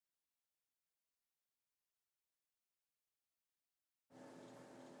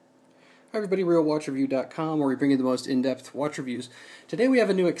Hi everybody, RealWatchReview.com, where we bring you the most in-depth watch reviews. Today we have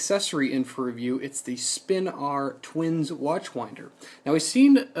a new accessory in for review. It's the Spin-R Twins watch winder. Now we've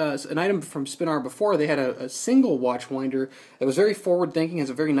seen an item from Spin-R before. They had a single watch winder that was very forward-thinking, has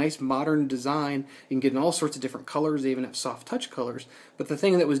a very nice modern design. You can get in all sorts of different colors. They even have soft touch colors. But the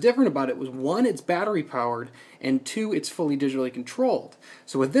thing that was different about it was, one, it's battery powered, and two, it's fully digitally controlled.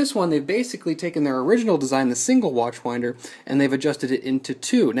 So with this one, they've basically taken their original design, the single watch winder, and they've adjusted it into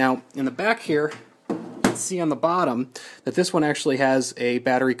two. Now, in the back here, you can see on the bottom that this one actually has a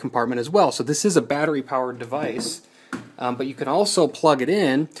battery compartment as well. So this is a battery-powered device, but you can also plug it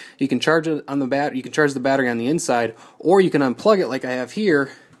in. You can charge it on the You can charge the battery on the inside, or you can unplug it like I have here,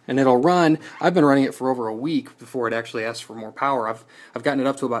 and it'll run. I've been running it for over a week before it actually asks for more power. I've gotten it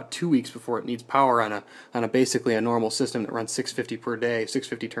up to about 2 weeks before it needs power on a basically a normal system that runs 650 per day,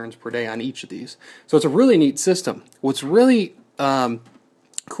 650 turns per day on each of these. So it's a really neat system. What's really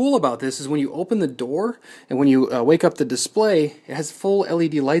cool about this is when you open the door and when you wake up the display, it has full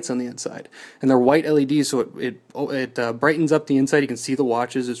LED lights on the inside, and they're white LEDs, so it brightens up the inside. You can see the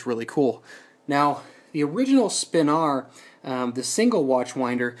watches. It's really cool. Now, the original Spin-R, the single watch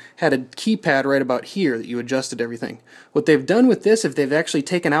winder, had a keypad right about here that you adjusted everything. What they've done with this is they've actually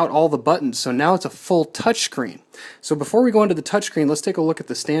taken out all the buttons, so now it's a full touch screen. So before we go into the touch screen, let's take a look at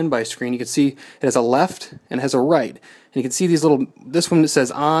the standby screen. You can see it has a left and it has a right. And you can see these this one that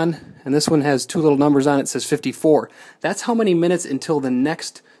says on, and this one has two little numbers on it, says 54. That's how many minutes until the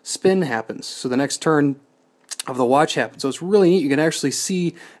next spin happens, so the next turn of the watch happens. So it's really neat. You can actually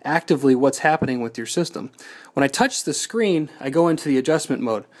see actively what's happening with your system. When I touch the screen, I go into the adjustment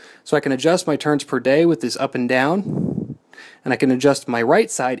mode. So I can adjust my turns per day with this up and down, and I can adjust my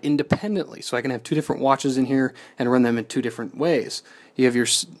right side independently. So I can have two different watches in here and run them in two different ways. You have your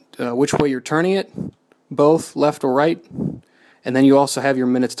which way you're turning it, both left or right, and then you also have your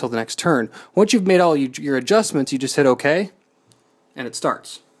minutes till the next turn. Once you've made all your adjustments, you just hit OK, and it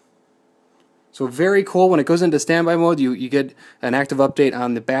starts. So very cool. When it goes into standby mode, you get an active update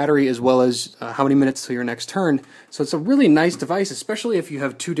on the battery as well as how many minutes till your next turn. So it's a really nice device, especially if you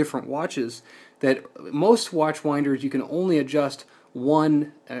have two different watches. That most watch winders, you can only adjust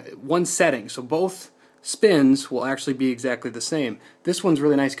one setting. So both spins will actually be exactly the same. This one's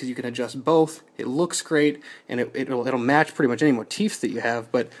really nice because you can adjust both. It looks great, and it'll match pretty much any motif that you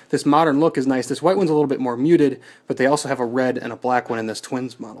have, but this modern look is nice. This white one's a little bit more muted, but they also have a red and a black one in this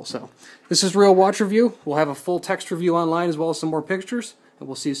Twins model. So this is Real Watch Review. We'll have a full text review online as well as some more pictures, and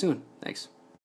we'll see you soon. Thanks.